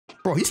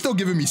Bro, he's still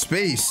giving me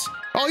space.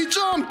 Oh, he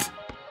jumped.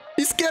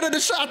 He's scared of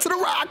the shot to the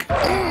rock.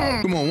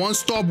 Come on, one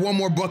stop, one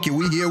more bucket.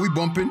 We here, we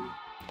bumping.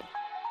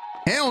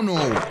 Hell no.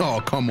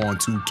 Oh, come on,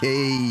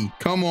 2K.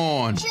 Come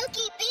on.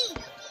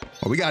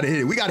 Oh, we gotta hit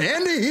it. We gotta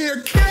end it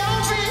here.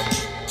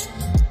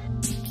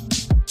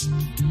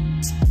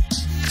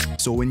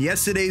 So in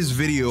yesterday's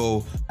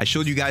video, I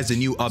showed you guys a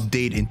new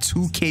update in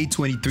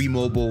 2K23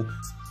 Mobile.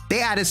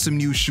 They added some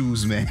new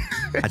shoes, man.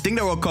 I think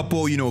there were a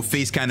couple, you know,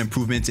 face cam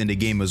improvements in the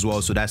game as well,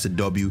 so that's a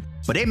W.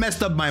 But they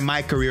messed up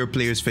my career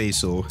player's face,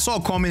 so I saw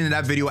a comment in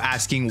that video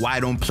asking why I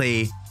don't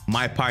play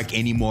My Park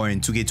anymore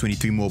in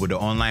 2K23 Mobile, the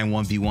online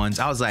 1v1s.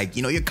 I was like,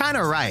 you know, you're kind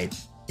of right.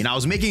 You know, I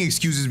was making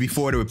excuses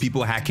before there were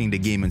people hacking the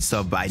game and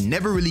stuff, but I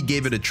never really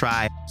gave it a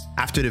try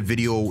after the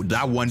video,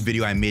 that one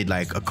video I made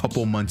like a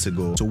couple months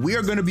ago. So we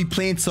are going to be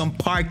playing some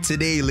Park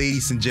today,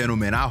 ladies and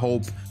gentlemen. I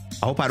hope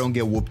I don't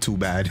get whooped too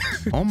bad.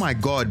 Oh my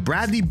God,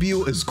 Bradley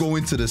Beal is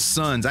going to the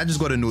Suns. I just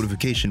got a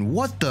notification.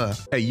 What the?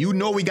 Hey, you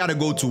know we got to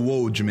go to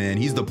Woj, man.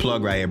 He's the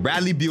plug right here.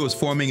 Bradley Beal is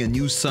forming a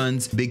new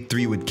Suns big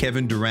three with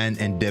Kevin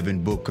Durant and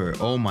Devin Booker.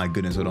 Oh my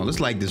goodness. Hold on. Let's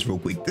like this real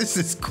quick. This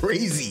is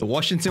crazy. The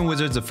Washington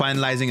Wizards are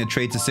finalizing a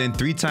trade to send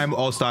three-time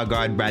All-Star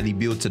guard Bradley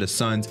Beal to the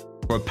Suns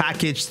for a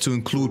package to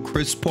include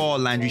Chris Paul,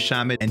 Landry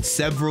Shamet, and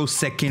several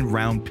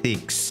second-round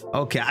picks.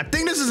 Okay, I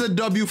think this is a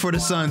W for the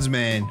Suns,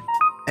 man.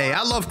 Hey,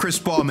 I love Chris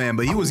Paul, man,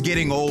 but he was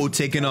getting old,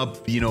 taking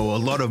up, you know, a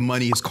lot of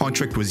money. His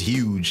contract was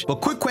huge. But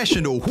quick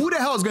question, though. Who the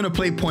hell is going to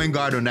play point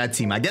guard on that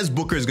team? I guess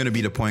Booker is going to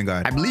be the point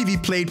guard. I believe he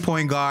played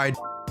point guard,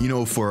 you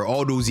know, for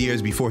all those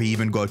years before he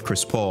even got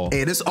Chris Paul.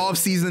 Hey, this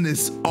offseason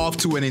is off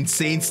to an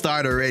insane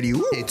start already.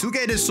 Woo. Hey,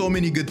 2K did so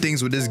many good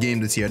things with this game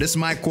this year. This is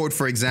my court,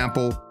 for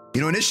example.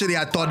 You know, initially,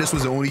 I thought this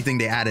was the only thing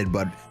they added,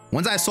 but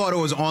once I saw there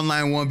was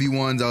online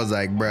 1v1s, I was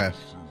like, bruh,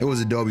 it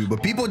was a W.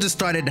 But people just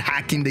started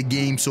hacking the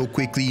game so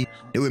quickly.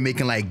 They were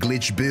making like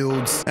glitch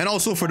builds. And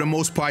also for the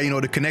most part, you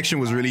know, the connection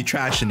was really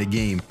trash in the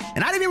game.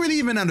 And I didn't really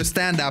even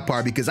understand that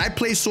part because I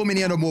play so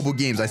many other mobile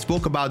games. I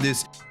spoke about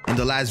this in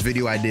the last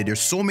video I did.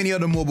 There's so many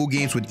other mobile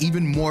games with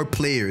even more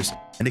players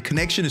and the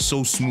connection is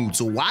so smooth.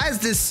 So why is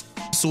this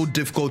so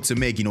difficult to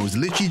make? You know, it's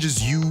literally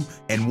just you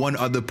and one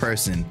other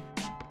person.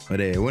 But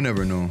hey, we'll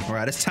never know. All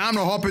right, it's time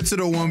to hop into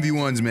the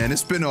 1v1s, man.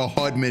 It's been a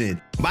hot minute.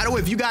 By the way,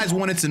 if you guys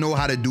wanted to know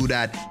how to do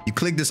that, you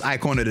click this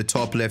icon at the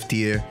top left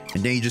here,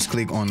 and then you just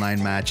click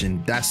online match,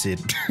 and that's it.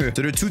 So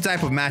there are two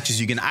types of matches.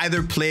 You can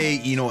either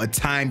play, you know, a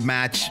timed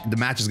match. The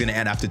match is going to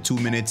end after 2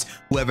 minutes.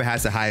 Whoever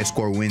has the highest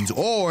score wins.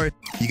 Or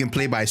you can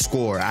play by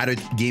score, either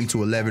game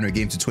to 11 or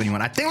game to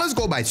 21. I think let's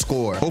go by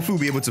score. Hopefully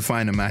we'll be able to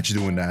find a match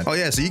doing that. Oh,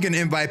 yeah, so you can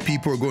invite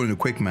people or go in a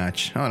quick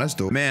match. Oh, that's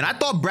dope. Man, I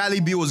thought Bradley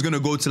Beal was going to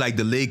go to, like,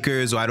 the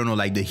Lakers or, I don't know,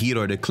 like, the Heat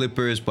or the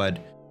Clippers,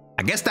 but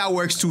I guess that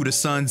works too. The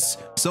Suns,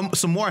 some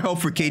more help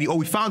for KD. Oh,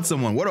 we found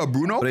someone. What up,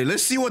 Bruno? Hey,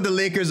 let's see what the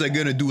Lakers are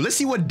gonna do. Let's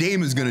see what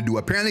Dame is gonna do.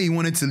 Apparently, he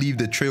wanted to leave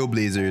the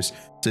Trailblazers.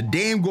 So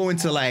Dame going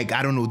to, like,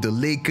 I don't know, the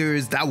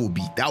Lakers. That would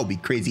be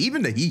crazy.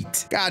 Even the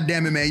Heat. God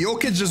damn it, man.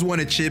 Jokic just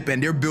won a chip,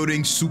 and they're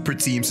building super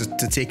teams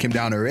to take him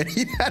down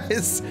already. That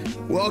is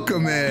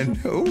welcome, man.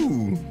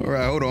 Ooh. All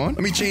right, hold on.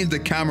 Let me change the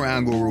camera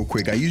angle real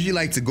quick. I usually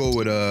like to go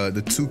with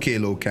the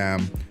 2K low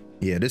cam.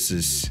 Yeah, this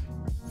is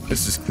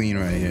clean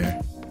right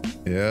here.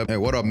 Yeah. Hey,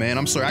 what up, man?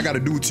 I'm sorry. I got to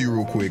do it to you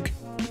real quick.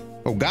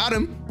 Oh, got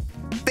him.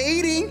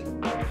 Fading.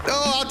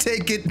 Oh, I'll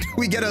take it.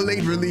 We get a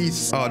late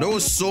release. Oh, there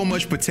was so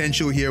much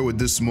potential here with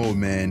this mode,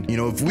 man. You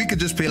know, if we could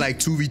just play like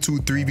 2v2,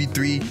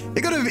 3v3,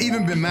 it could have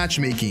even been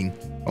matchmaking.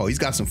 Oh, he's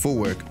got some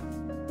footwork.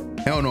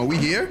 Hell no. We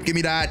here? Give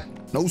me that.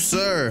 No,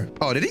 sir.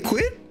 Oh, did he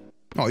quit?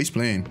 Oh, he's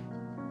playing.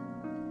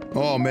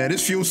 Oh, man.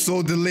 This feels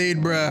so delayed,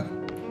 bruh.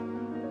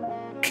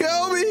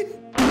 Kill me.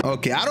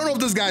 Okay, I don't know if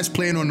this guy's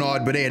playing or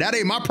not, but hey, that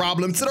ain't my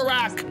problem. To the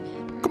rack.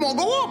 Come on,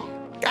 go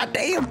up. God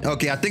damn.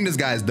 Okay, I think this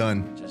guy's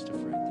done.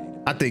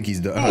 I think he's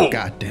done. Oh,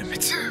 God damn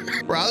it.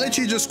 Bro, I let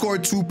you just score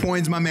 2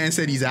 points. My man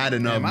said he's had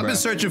enough. I've been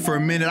searching for a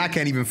minute. I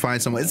can't even find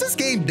someone. Is this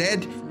game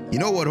dead? You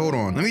know what? Hold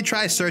on. Let me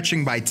try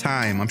searching by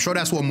time. I'm sure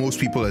that's what most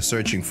people are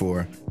searching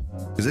for.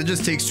 Because it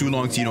just takes too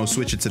long to, you know,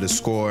 switch it to the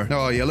score.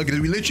 Oh, yeah, look at it.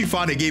 We literally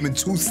found a game in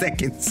 2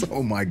 seconds.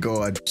 Oh, my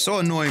God. So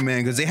annoying,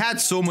 man, because they had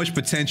so much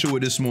potential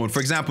with this mode. For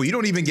example, you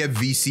don't even get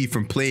VC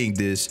from playing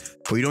this,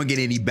 or you don't get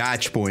any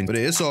batch points. But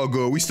hey, it's all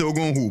good. We still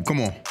going hoop.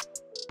 Come on.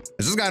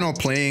 Is this guy not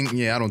playing?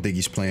 Yeah, I don't think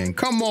he's playing.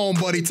 Come on,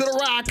 buddy. To the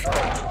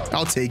rack.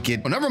 I'll take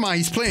it. Oh, never mind.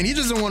 He's playing. He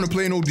just doesn't want to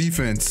play no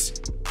defense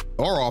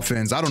or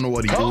offense. I don't know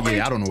what he's doing.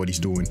 Yeah, I don't know what he's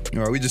doing.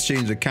 All right, we just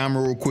changed the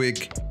camera real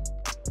quick.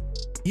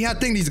 Yeah, I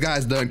think these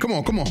guys done. Come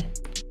on, come on.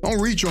 Don't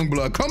reach, young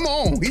blood. Come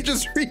on. He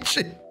just reached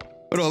it.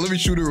 Hold on. Let me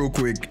shoot it real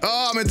quick.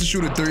 Oh, I meant to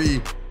shoot a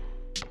 3.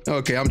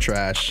 Okay, I'm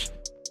trash.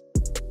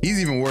 He's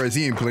even worse.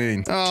 He ain't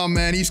playing. Oh,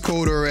 man. He's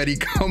cold already.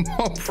 Come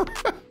on, bro.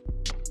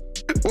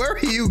 Where are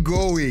you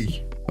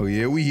going? Oh,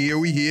 yeah. We here.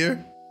 We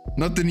here.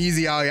 Nothing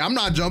easy out here. I'm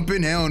not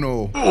jumping. Hell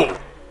no.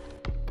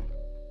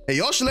 Hey,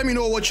 y'all should let me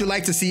know what you'd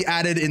like to see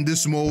added in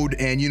this mode.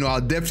 And, you know,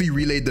 I'll definitely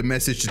relay the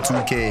message to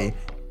 2K.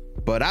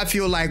 But I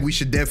feel like we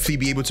should definitely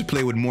be able to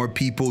play with more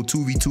people,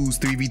 2v2s,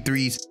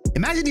 3v3s.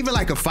 Imagine even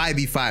like a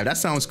 5v5. That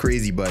sounds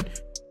crazy,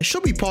 but it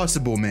should be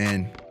possible,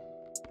 man.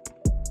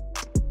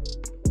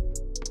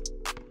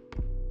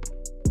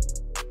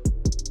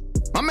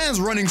 My man's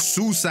running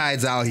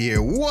suicides out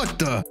here. What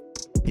the?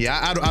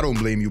 Yeah, I don't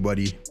blame you,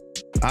 buddy.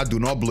 I do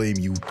not blame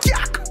you.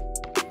 Yuck!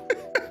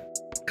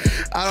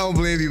 I don't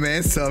blame you,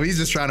 man. So he's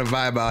just trying to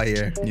vibe out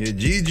here. Yeah,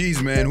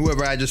 GG's, man.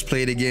 Whoever I just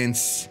played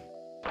against.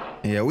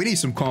 Yeah, we need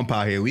some comp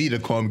out here. We need a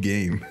comp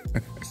game.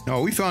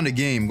 Oh, we found a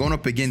game going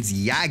up against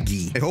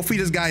Yagi. Hey, hopefully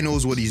this guy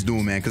knows what he's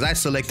doing, man, because I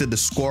selected the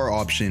score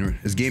option.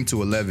 It's game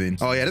to 11.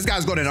 Oh, yeah, this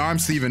guy's got an arm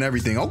sleeve and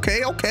everything.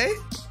 Okay, okay.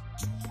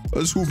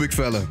 Let's who, big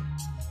fella.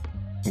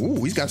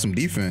 Ooh, he's got some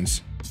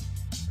defense.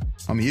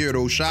 I'm here,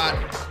 though. Shot.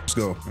 Let's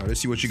go. All right,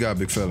 let's see what you got,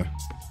 big fella.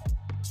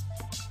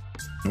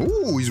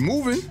 Ooh, he's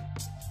moving.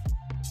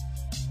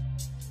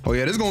 Oh,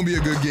 yeah, this is going to be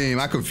a good game.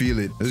 I can feel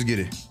it. Let's get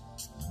it.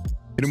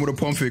 Hit him with a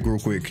pump fake real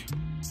quick.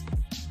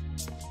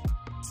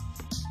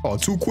 Oh,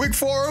 too quick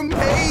for him.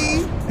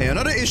 Hey. Hey,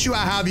 another issue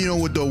I have, you know,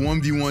 with the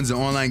 1v1s and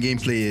online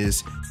gameplay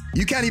is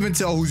you can't even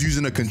tell who's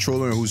using a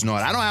controller and who's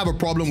not. I don't have a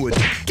problem with,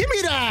 give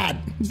me that.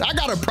 I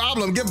got a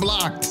problem. Get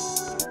blocked.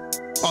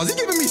 Oh, is he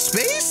giving me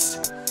space?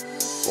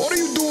 What are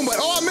you doing? But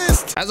oh, I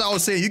missed. As I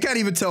was saying, you can't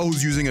even tell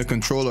who's using a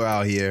controller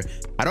out here.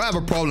 I don't have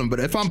a problem, but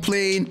if I'm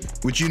playing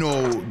with, you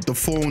know, the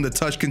phone, the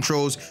touch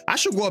controls, I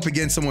should go up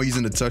against someone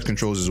using the touch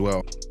controls as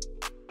well.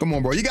 Come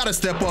on, bro. You got to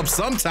step up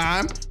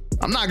sometime.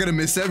 I'm not going to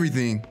miss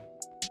everything.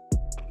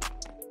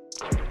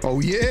 Oh,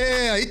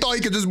 yeah. He thought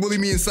he could just bully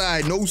me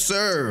inside. No,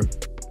 sir.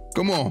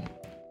 Come on.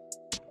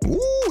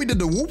 Ooh, we did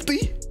the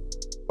whoopty.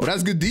 Oh,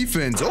 that's good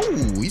defense. Oh,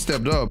 he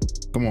stepped up.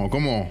 Come on,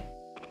 come on.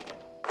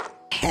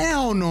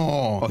 Hell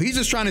no. Oh, he's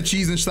just trying to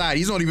cheese inside.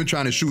 He's not even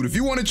trying to shoot. If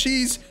you want to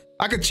cheese,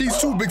 I could cheese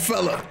too, big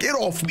fella. Get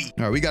off me.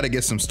 All right, we got to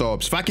get some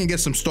stops. If I can get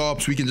some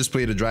stops, we can just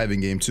play the driving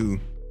game too.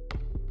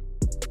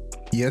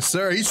 Yes,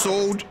 sir. He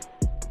sold.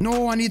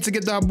 No, I need to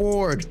get that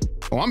board.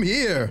 Oh, I'm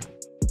here.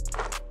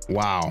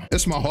 Wow.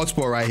 It's my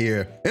hotspot right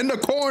here. In the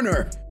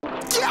corner.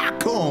 Yeah,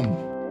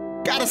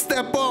 come. Gotta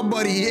step up,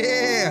 buddy.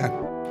 Yeah.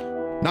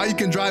 Now you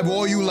can drive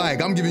all you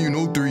like. I'm giving you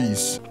no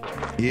threes.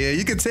 Yeah,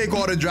 you can take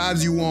all the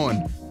drives you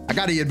want. I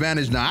got the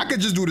advantage now. I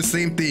could just do the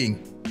same thing.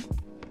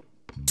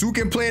 Two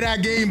can play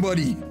that game,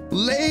 buddy.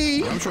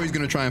 Lay. I'm sure he's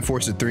gonna try and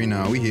force a three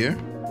now. We here.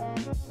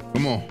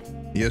 Come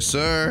on. Yes,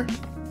 sir.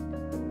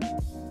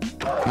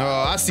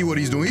 Oh, I see what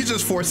he's doing. He's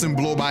just forcing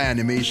blow-by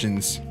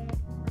animations.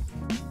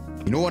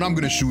 You know what? I'm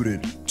gonna shoot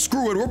it.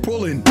 Screw it. We're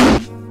pulling.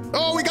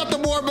 Oh, we got the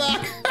board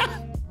back.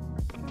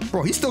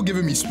 Bro, he's still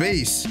giving me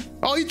space.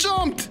 Oh, he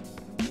jumped.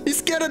 He's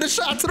scared of the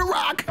shot to the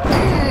rock.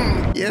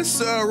 Yes,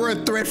 sir. We're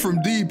a threat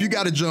from deep. You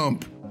gotta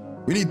jump.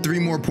 We need 3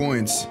 more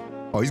points.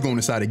 Oh, he's going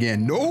inside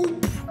again.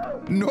 Nope.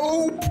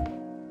 Nope.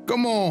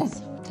 Come on.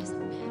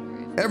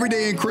 Every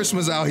day in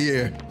Christmas out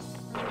here.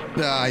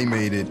 Ah, he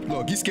made it.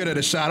 Look, he's scared of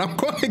the shot. I'm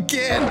going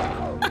again.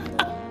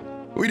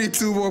 We need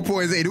 2 more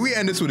points. Hey, do we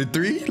end this with a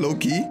 3? Low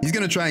key. He's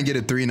going to try and get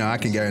a 3 now. I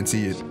can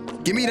guarantee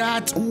it. Give me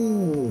that.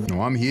 Ooh.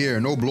 No, I'm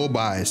here. No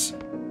blow-bys.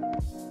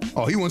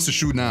 Oh, he wants to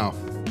shoot now.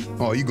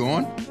 Oh, you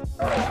going?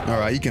 All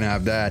right, you can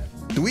have that.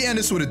 Do we end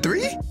this with a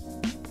 3?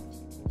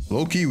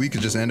 Low key, we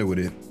could just end it with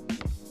it.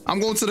 I'm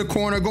going to the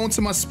corner, going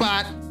to my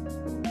spot.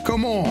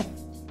 Come on.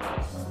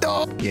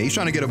 Oh. Yeah, he's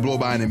trying to get a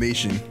blow-by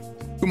animation.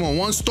 Come on,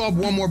 1 stop,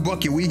 1 more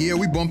bucket. We here,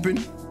 we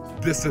bumping.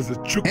 This is a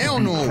triple. Hell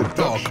no.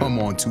 Oh, come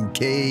on,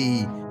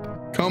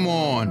 2K. Come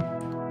on.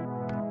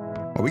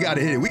 Oh, we got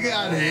to hit it. We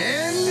got to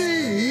end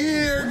it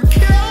here.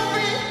 Kill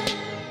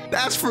me.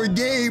 That's for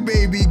game,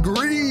 baby.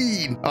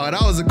 Green. Oh,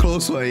 that was a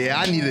close one. Yeah,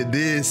 I needed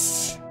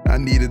this. I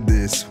needed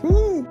this.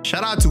 Woo.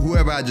 Shout out to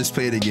whoever I just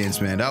played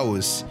against, man. That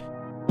was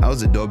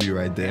a W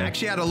right there. I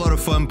actually had a lot of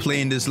fun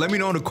playing this. Let me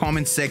know in the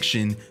comment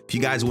section if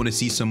you guys want to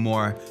see some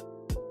more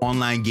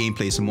online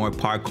gameplay, some more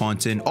park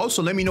content.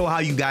 Also, let me know how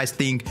you guys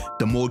think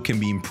the mode can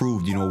be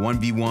improved. You know,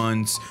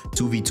 1v1s,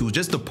 2v2s,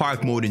 just the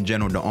park mode in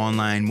general, the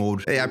online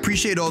mode. Hey, I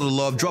appreciate all the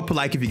love. Drop a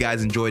like if you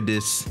guys enjoyed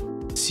this.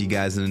 See you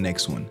guys in the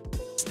next one.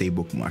 Stay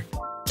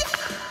bookmarked.